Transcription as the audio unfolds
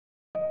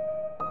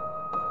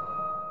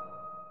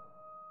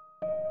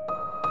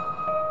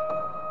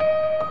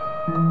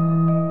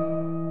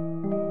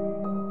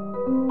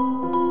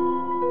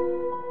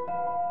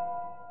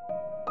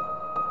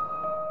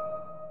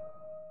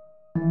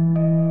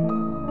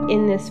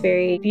in this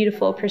very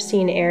beautiful,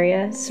 pristine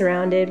area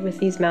surrounded with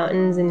these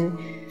mountains. And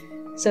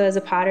so as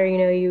a potter,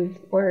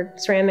 or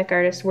ceramic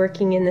artist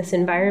working in this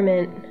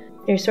environment,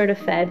 you're sort of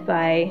fed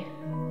by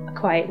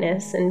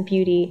quietness and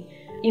beauty.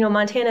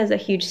 Montana is a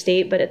huge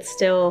state, but it's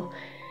still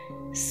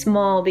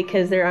small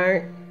because there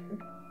aren't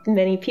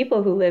many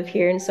people who live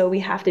here, and so we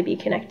have to be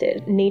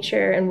connected.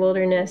 Nature and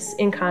wilderness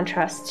in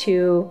contrast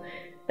to,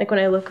 like when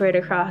I look right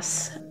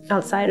across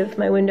outside of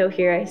my window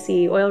here, I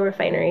see oil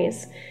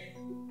refineries.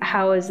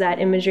 How is that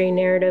imagery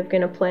narrative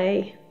going to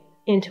play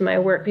into my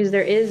work? Because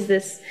there is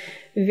this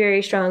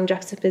very strong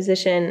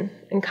juxtaposition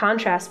and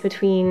contrast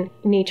between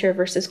nature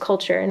versus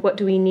culture, and what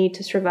do we need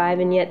to survive,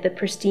 and yet the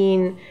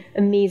pristine,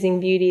 amazing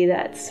beauty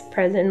that's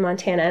present in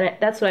Montana. And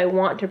that's what I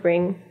want to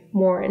bring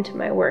more into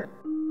my work.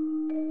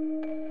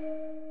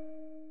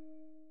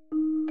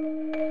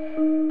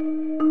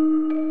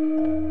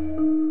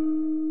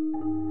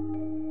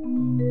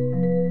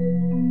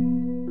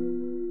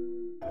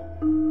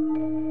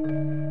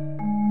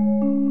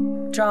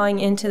 Drawing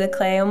into the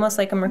clay, almost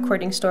like I'm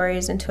recording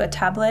stories into a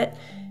tablet,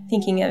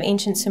 thinking of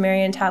ancient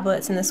Sumerian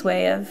tablets in this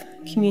way of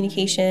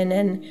communication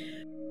and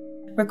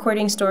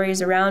recording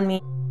stories around me.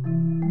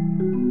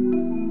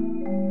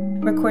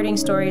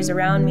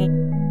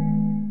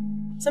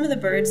 Some of the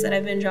birds that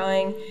I've been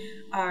drawing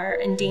are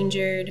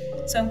endangered,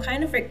 so I'm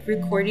kind of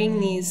recording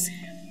these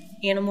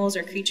animals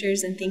or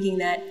creatures and thinking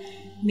that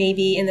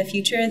maybe in the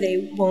future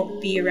they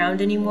won't be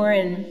around anymore,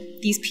 and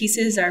these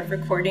pieces are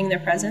recording their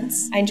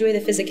presence. I enjoy the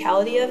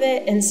physicality of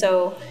it, and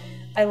so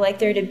I like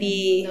there to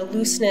be a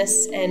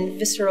looseness and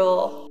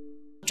visceral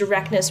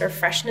directness or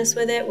freshness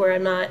with it, where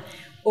I'm not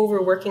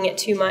overworking it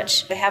too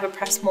much. I have a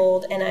press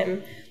mold and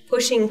I'm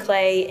pushing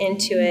clay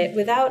into it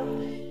without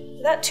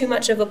too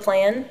much of a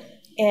plan.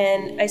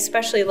 And I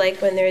especially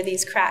like when there are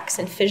these cracks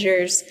and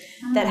fissures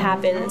that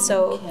happen.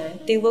 So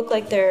they look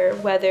like they're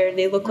weathered,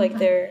 they look like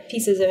they're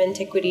pieces of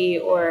antiquity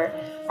or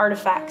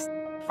artifacts.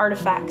 I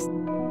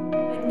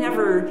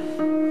never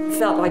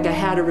felt like I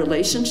had a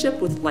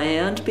relationship with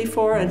land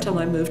before until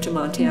I moved to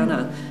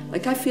Montana.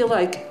 Like, I feel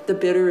like the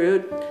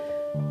Bitterroot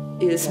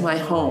is my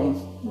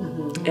home.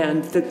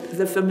 And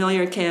the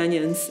familiar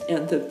canyons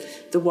and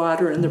the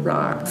water and the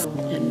rocks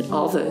and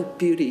all the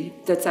beauty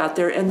that's out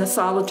there and the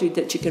solitude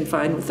that you can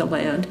find with the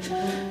land.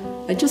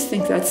 I just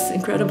think that's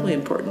incredibly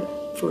important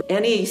for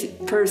any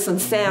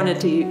person's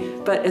sanity,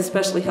 but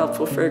especially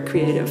helpful for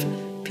creative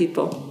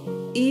people.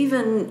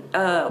 Even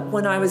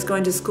when I was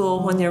going to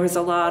school, when there was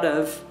a lot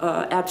of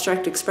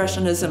abstract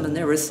expressionism and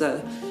there was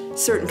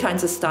certain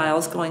kinds of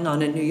styles going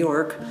on in New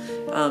York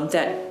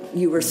that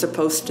you were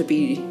supposed to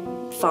be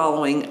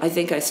following, I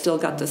think I still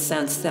got the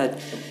sense that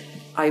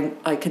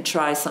I could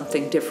try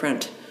something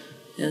different,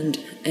 and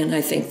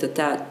I think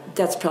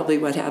that's probably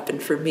what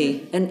happened for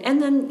me.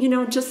 And then,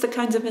 just the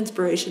kinds of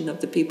inspiration of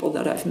the people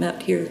that I've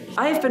met here.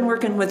 I've been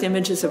working with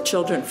images of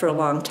children for a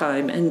long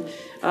time, and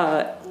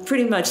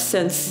pretty much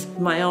since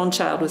my own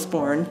child was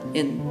born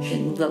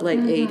in the late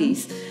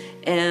 80s,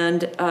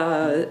 and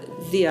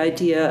the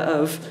idea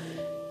of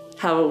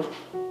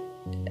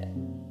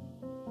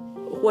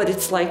what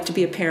it's like to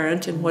be a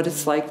parent and what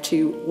it's like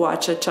to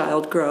watch a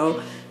child grow,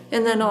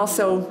 and then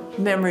also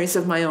memories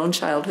of my own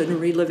childhood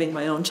and reliving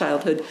my own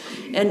childhood.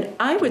 And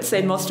I would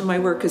say most of my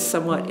work is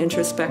somewhat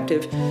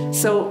introspective.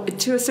 So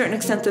to a certain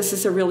extent, this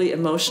is a really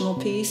emotional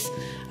piece.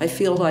 I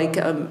feel like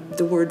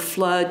the word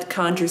flood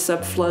conjures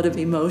up flood of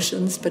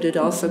emotions, but it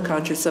also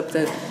conjures up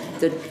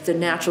the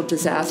natural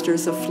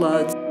disasters of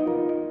floods.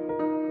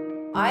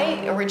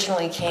 I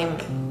originally came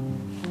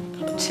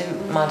to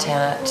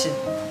Montana to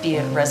be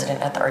a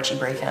resident at the Archie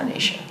Bray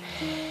Foundation.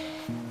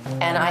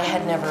 And I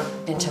had never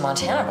been to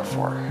Montana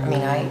before.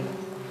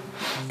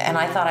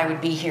 I thought I would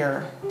be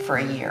here for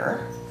a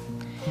year.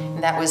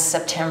 And that was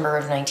September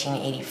of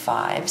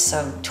 1985,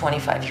 so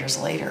 25 years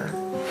later,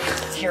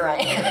 here I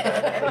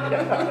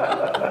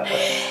am.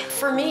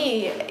 For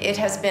me, it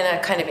has been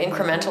a kind of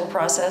incremental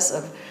process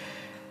of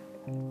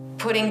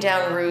putting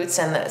down roots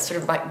and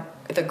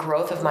the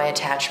growth of my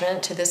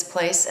attachment to this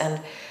place,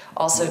 and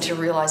also to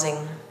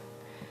realizing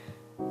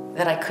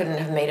that I couldn't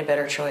have made a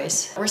better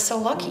choice. We're so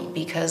lucky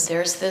because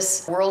there's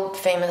this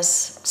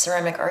world-famous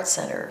ceramic arts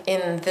center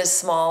in this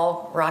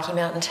small Rocky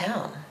Mountain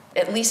town.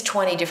 At least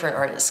 20 different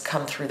artists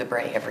come through the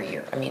Bray every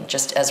year,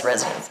 just as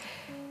residents.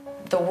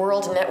 The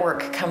world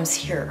network comes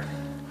here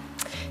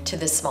to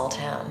this small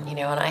town,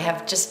 and I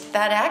have just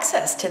that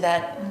access to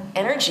that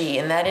energy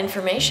and that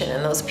information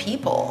and those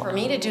people. For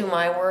me to do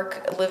my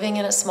work, living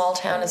in a small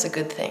town is a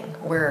good thing,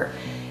 where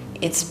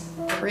it's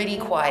pretty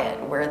quiet,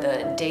 where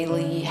the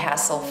daily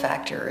hassle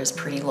factor is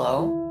pretty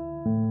low.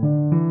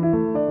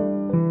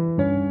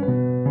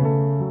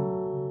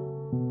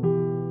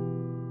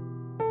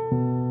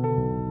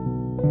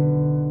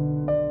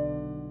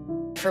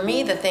 For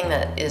me, the thing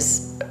that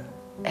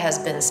has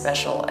been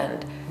special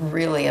and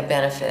really a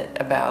benefit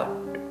about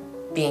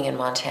being in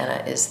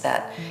Montana is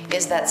that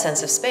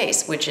sense of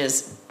space, which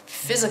is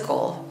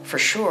physical for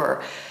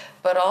sure,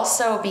 but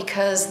also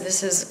because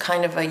this is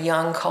kind of a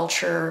young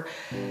culture,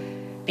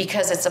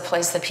 because it's a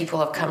place that people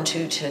have come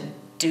to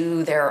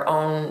do their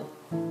own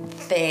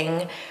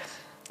thing,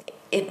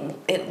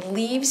 it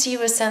leaves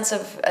you a sense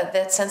of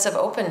that sense of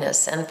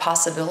openness and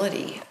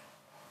possibility.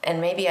 And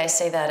maybe I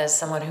say that as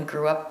someone who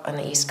grew up on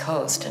the East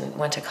Coast and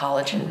went to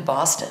college in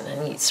Boston,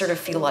 and you sort of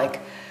feel like,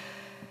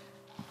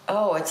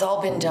 oh, it's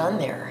all been done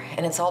there,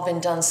 and it's all been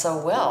done so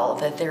well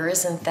that there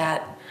isn't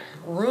that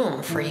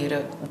room for you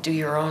to do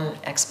your own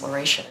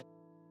exploration.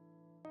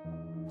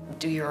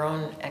 Do your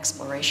own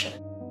exploration.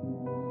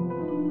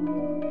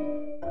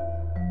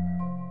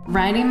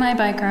 Riding my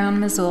bike around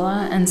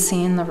Missoula and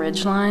seeing the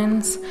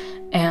ridgelines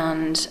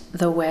and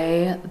the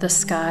way the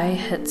sky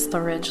hits the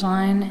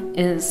ridgeline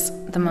is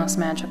the most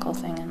magical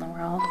thing in the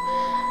world.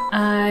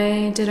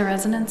 I did a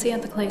residency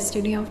at the Clay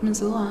Studio of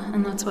Missoula,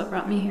 and that's what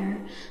brought me here.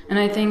 And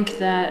I think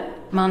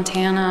that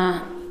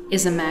Montana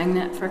is a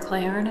magnet for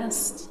clay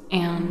artists,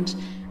 and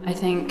I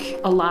think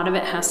a lot of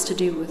it has to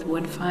do with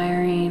wood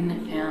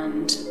firing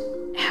and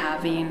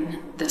having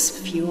this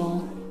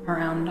fuel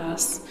around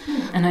us.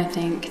 And I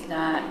think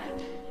that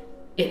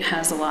it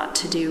has a lot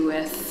to do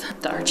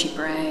with the Archie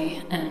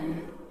Bray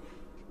and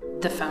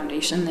the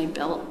foundation they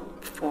built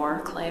for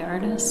clay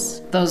artists.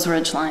 Those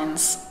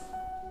ridgelines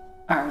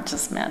are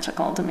just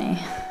magical to me,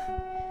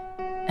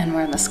 and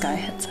where the sky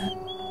hits it.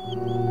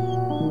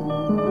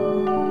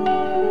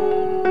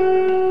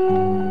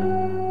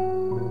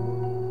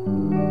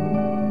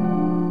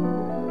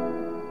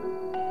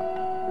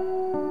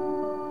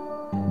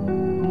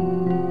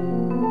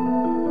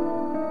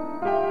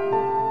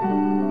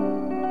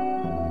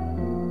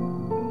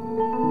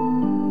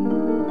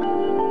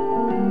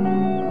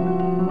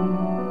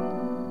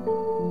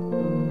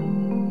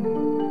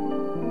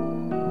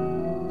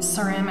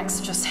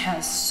 Ceramics just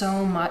has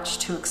so much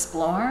to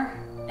explore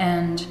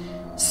and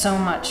so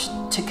much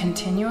to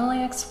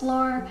continually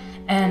explore,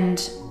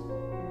 and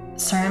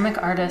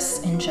ceramic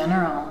artists in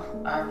general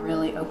are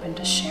really open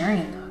to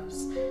sharing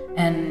those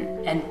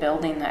and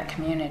building that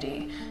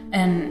community.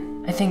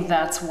 And I think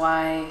that's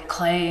why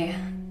clay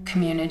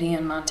community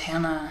in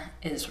Montana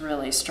is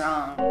really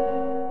strong.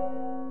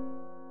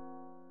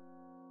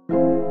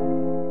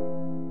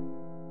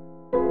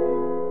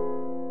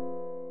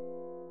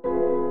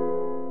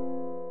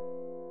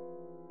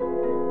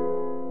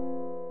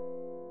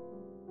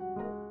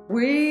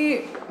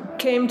 We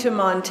came to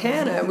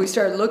Montana. We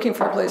started looking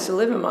for a place to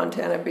live in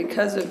Montana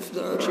because of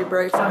the Archie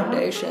Bray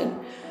Foundation.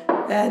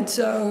 And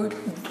so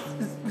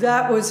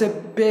that was a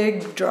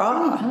big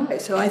draw.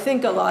 So I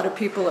think a lot of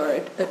people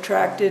are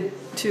attracted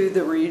to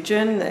the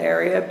region, the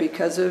area,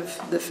 because of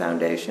the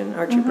foundation,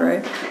 Archie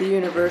Bray. The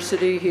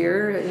university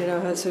here,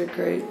 has a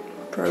great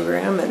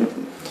program,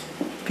 and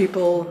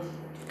people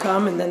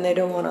come and then they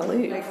don't want to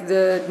leave.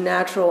 The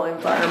natural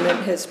environment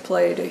has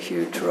played a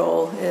huge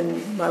role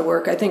in my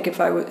work. I think if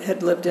I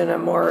had lived in a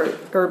more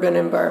urban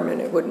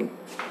environment, it wouldn't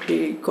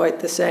be quite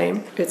the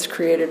same. It's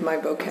created my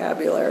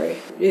vocabulary.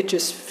 It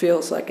just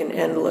feels like an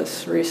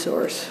endless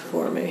resource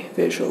for me,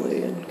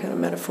 visually and kind of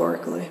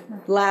metaphorically.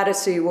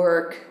 Latticey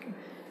work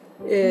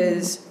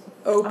is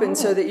open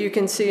so that you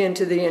can see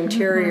into the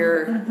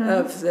interior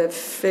of the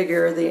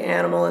figure, the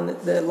animal, and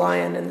the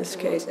lion in this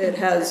case. It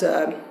has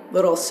a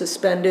little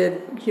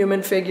suspended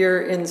human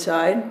figure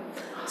inside,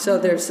 so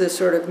there's this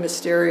sort of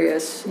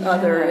mysterious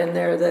other in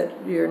there that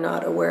you're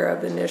not aware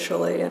of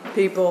initially. And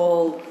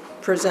people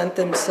present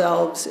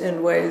themselves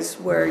in ways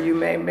where you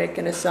may make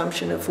an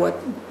assumption of what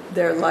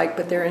they're like,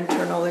 but their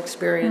internal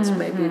experience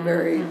may be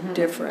very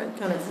different.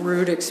 Kind of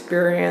root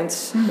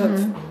experience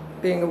of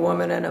being a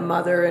woman and a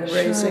mother and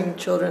raising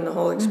children, the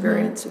whole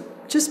experience of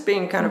just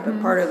being kind of a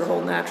part of the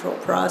whole natural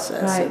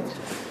process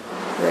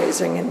of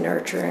raising and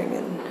nurturing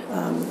and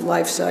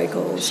life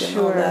cycles and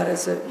all that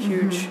is a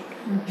huge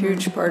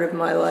part of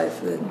my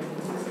life that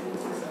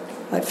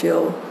I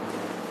feel,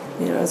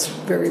 it's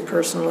very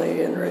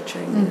personally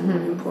enriching and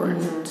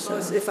important. So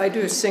if I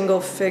do a single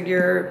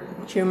figure,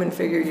 human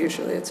figure,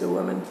 usually it's a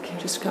woman,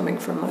 just coming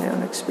from my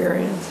own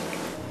experience.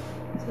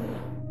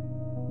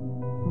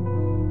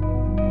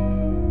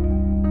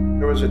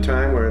 There was a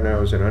time when I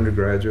was an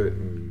undergraduate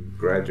and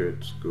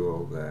graduate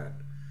school that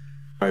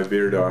I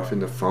veered off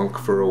into funk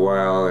for a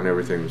while, and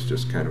everything was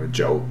just kind of a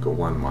joke, a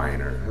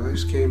one-liner. I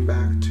always came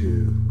back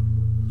to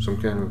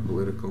some kind of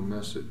political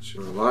message.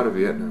 There were a lot of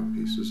Vietnam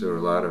pieces. There were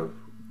a lot of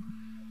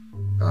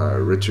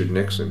Richard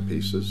Nixon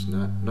pieces,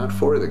 not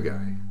for the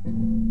guy.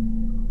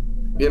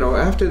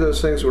 After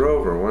those things were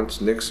over, once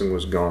Nixon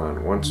was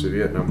gone, once the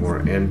Vietnam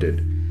War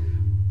ended,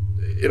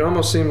 it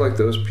almost seemed like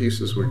those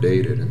pieces were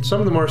dated. And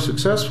some of the more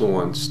successful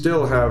ones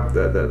still have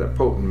the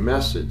potent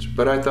message.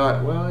 But I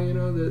thought, well,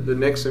 the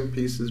Nixon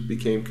pieces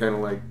became kind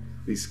of like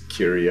these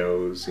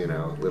curios,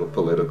 little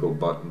political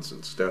buttons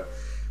and stuff.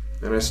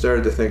 And I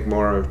started to think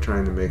more of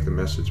trying to make the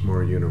message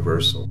more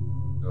universal.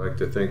 I like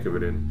to think of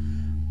it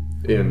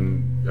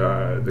in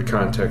the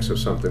context of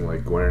something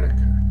like Guernica,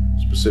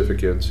 a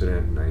specific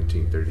incident in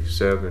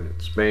 1937 in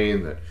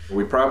Spain that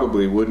we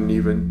probably wouldn't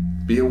even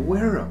be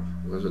aware of,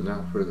 was it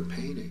not for the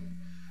painting.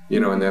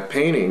 And that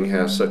painting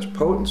has such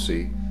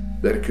potency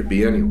that it could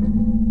be anywhere.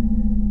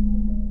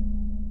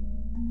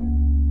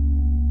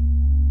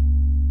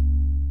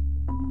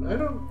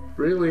 don't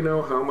really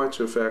know how much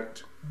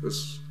effect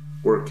this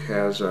work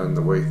has on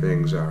the way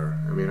things are.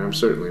 I mean, I'm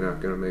certainly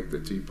not going to make the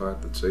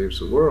teapot that saves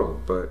the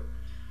world, but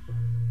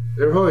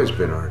there have always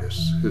been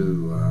artists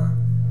who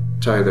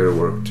tie their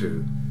work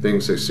to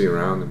things they see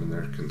around them and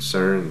their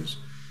concerns.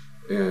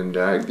 And,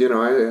 I've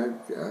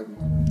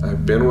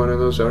been one of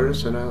those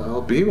artists, and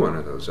I'll be one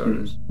of those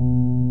artists.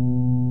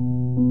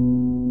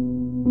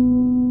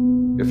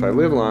 If I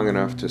live long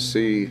enough to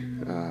see,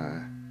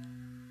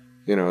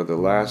 the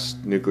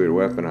last nuclear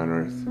weapon on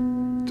Earth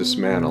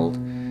dismantled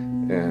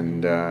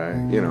and,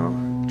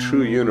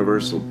 true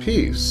universal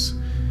peace,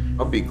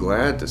 I'll be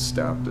glad to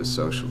stop this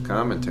social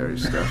commentary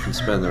stuff and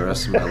spend the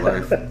rest of my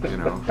life,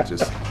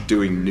 just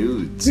doing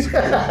nudes.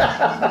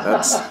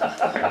 That's,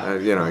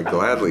 I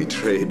gladly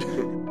trade.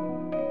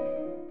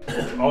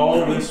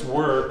 All this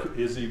work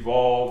is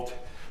evolved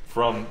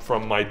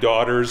from my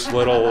daughter's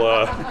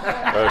little,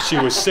 she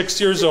was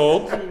 6 years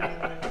old,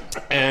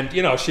 and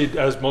she,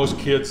 as most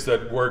kids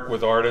that work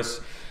with artists,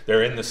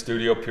 they're in the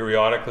studio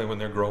periodically when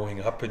they're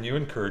growing up, and you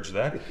encourage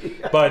that.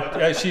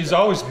 But she's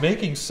always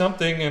making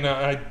something,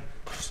 and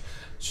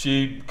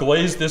she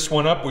glazed this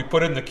one up. We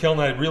put it in the kiln.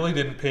 I really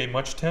didn't pay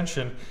much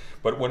attention,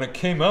 but when it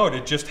came out,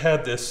 it just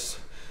had this,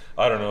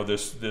 I don't know,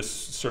 this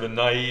sort of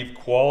naive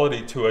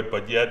quality to it,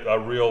 but yet a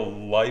real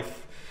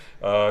life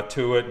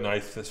to it. And I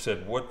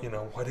said,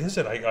 what is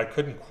it? I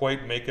couldn't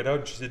quite make it out.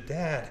 And she said,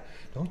 Dad,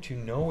 don't you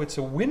know it's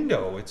a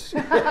window? It's a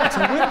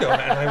window.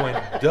 And I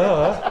went,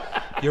 duh,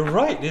 you're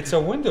right, it's a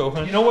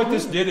window. You know what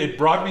this did? It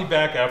brought me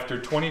back after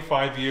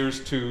 25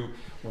 years to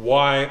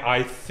why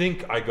I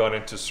think I got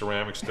into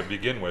ceramics to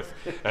begin with.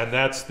 And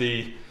that's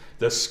the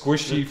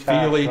squishy,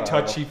 feely,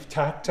 touchy,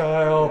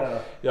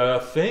 tactile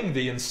thing,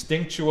 the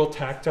instinctual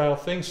tactile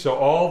thing. So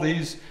all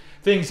these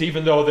things,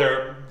 even though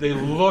they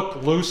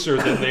look looser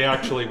than they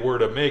actually were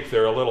to make,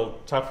 they're a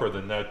little tougher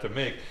than that to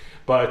make.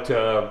 But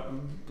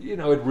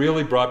it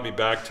really brought me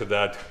back to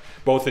that,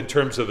 both in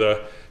terms of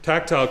the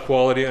tactile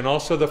quality and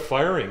also the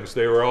firings.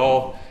 They were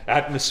all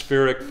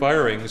atmospheric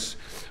firings,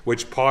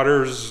 which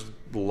potters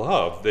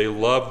love. They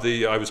love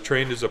I was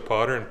trained as a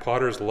potter, and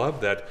potters love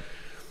that,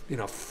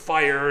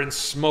 fire and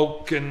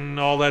smoke and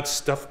all that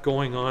stuff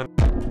going on.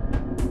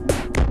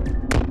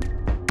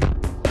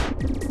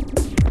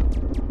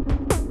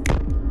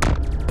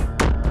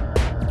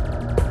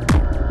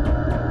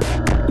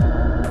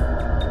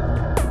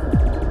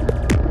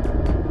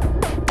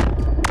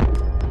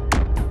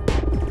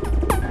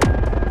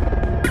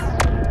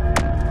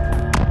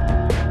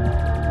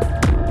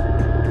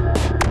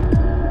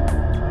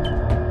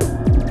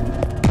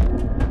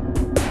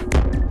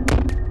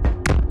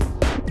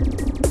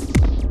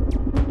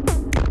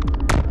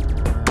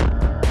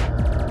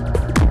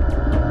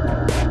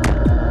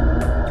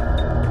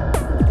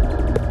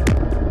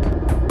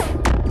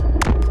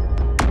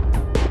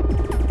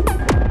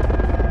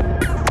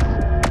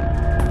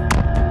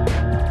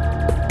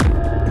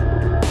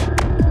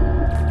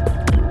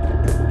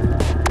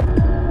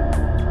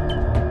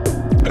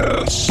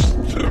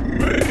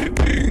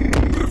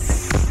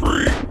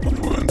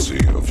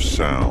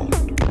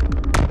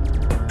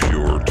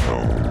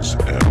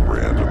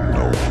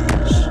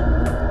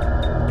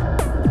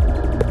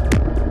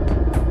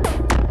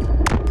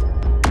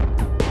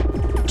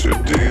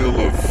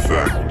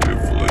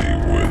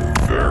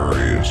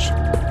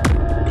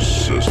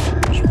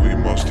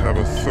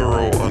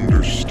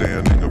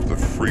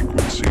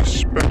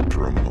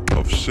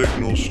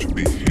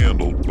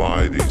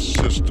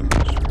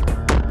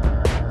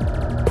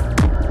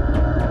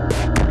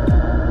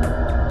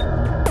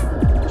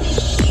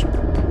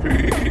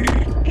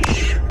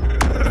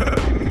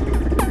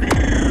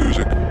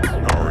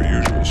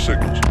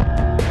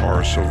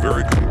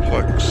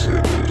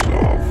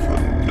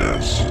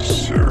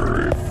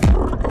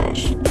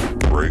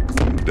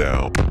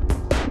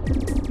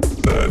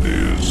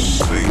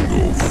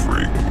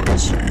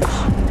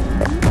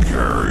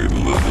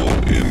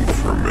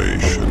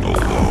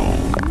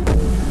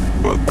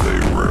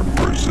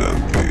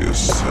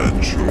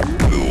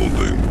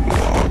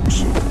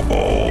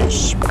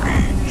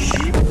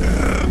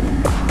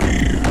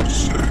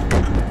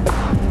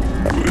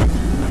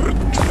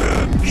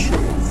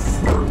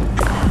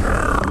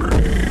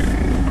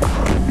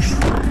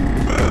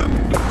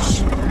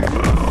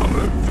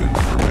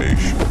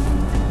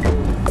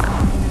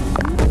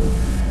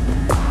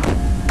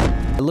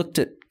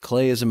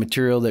 Clay as a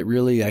material that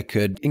really I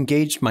could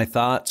engage my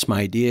thoughts,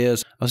 my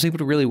ideas. I was able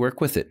to really work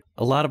with it.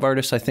 A lot of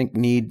artists, I think,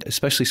 need,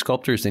 especially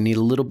sculptors, they need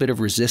a little bit of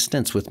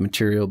resistance with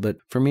material. But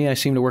for me, I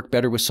seem to work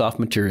better with soft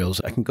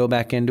materials. I can go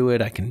back into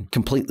it. I can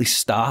completely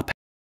stop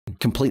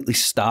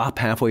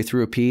halfway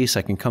through a piece.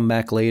 I can come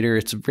back later.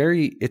 It's a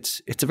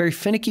very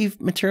finicky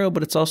material,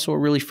 but it's also a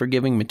really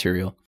forgiving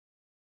material.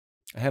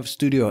 I have a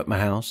studio at my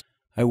house.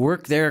 I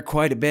work there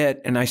quite a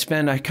bit, and I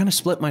kind of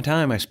split my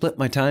time. I split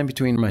my time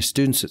between my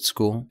students at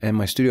school and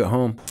my studio at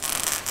home.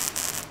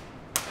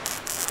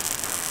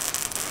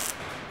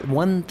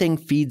 One thing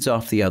feeds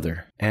off the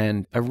other,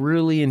 and I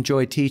really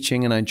enjoy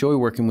teaching, and I enjoy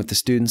working with the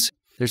students.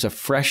 There's a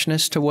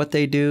freshness to what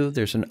they do.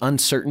 There's an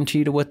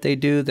uncertainty to what they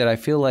do that I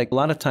feel like a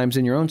lot of times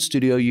in your own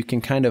studio, you can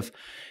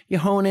you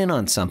hone in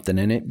on something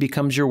and it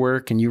becomes your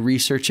work and you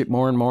research it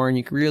more and more and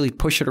you can really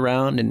push it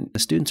around, and the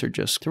students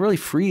they're really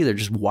free. They're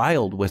just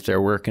wild with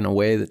their work in a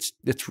way that's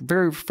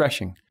very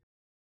refreshing.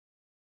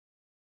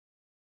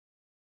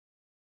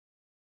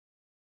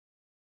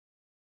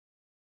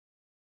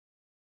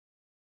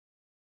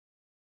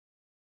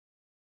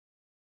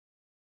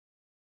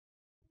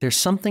 There's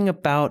something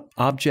about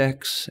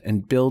objects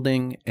and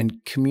building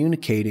and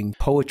communicating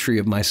poetry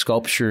of my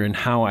sculpture and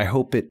how I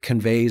hope it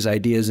conveys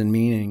ideas and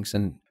meanings.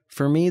 And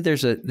for me,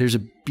 there's a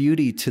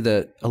beauty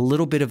to a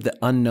little bit of the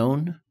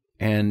unknown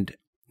and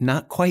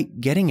not quite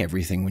getting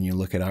everything when you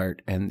look at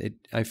art. And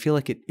I feel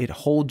like it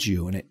holds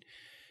you and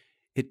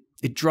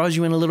it draws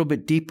you in a little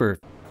bit deeper.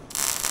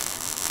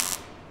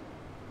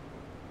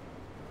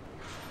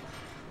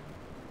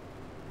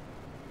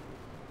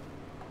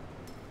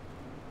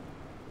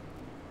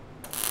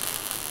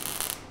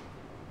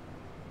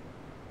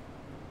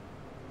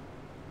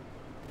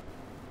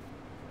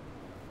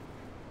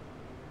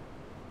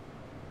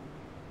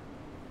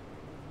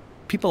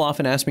 People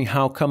often ask me,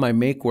 how come I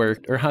make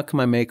work or how come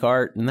I make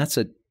art? And that's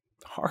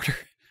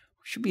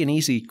should be an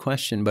easy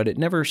question, but it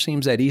never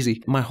seems that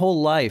easy. My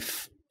whole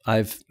life,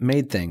 I've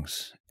made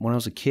things. When I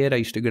was a kid, I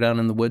used to go down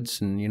in the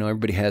woods and,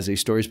 everybody has these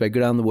stories, but I'd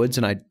go down in the woods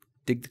and I'd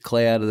dig the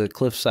clay out of the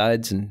cliff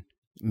sides and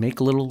make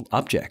little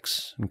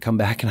objects and come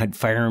back and I'd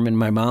fire them in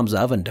my mom's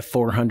oven to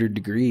 400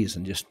 degrees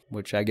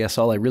which I guess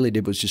all I really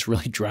did was just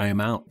really dry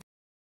them out.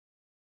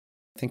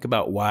 Think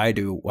about why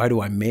do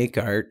I make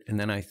art, and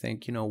then I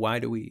think, why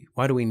do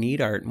we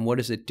need art, and what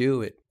does it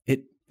do?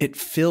 It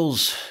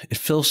fills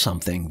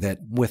something that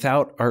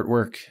without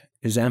artwork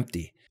is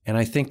empty. And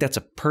I think that's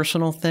a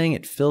personal thing.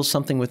 It fills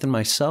something within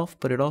myself,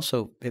 but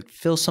it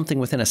fills something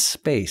within a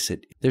space.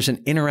 There's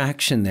an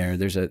interaction there.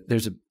 There's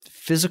a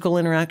physical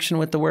interaction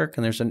with the work,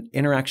 and there's an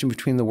interaction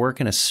between the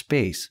work and a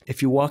space.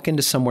 If you walk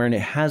into somewhere and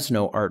it has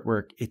no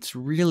artwork, it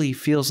really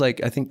feels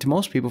like, I think to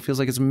most people, feels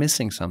like it's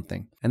missing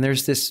something. And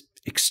there's this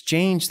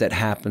exchange that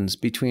happens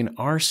between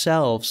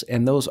ourselves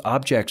and those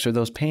objects or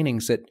those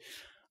paintings that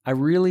I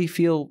really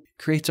feel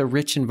creates a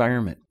rich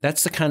environment.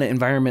 That's the kind of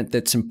environment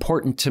that's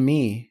important to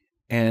me,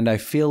 and I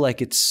feel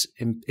like it's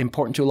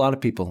important to a lot of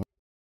people.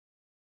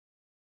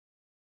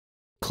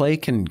 Clay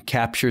can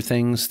capture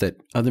things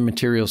that other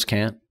materials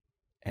can't,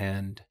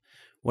 and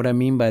what I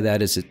mean by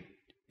that is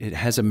it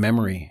has a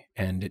memory,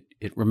 and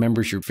it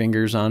remembers your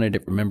fingers on it,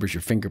 it remembers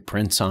your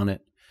fingerprints on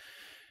it.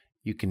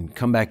 You can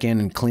come back in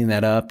and clean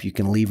that up. You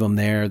can leave them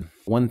there.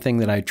 One thing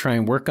that I try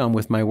and work on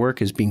with my work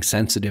is being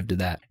sensitive to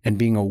that and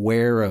being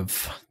aware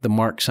of the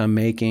marks I'm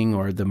making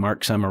or the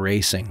marks I'm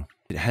erasing.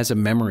 It has a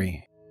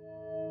memory.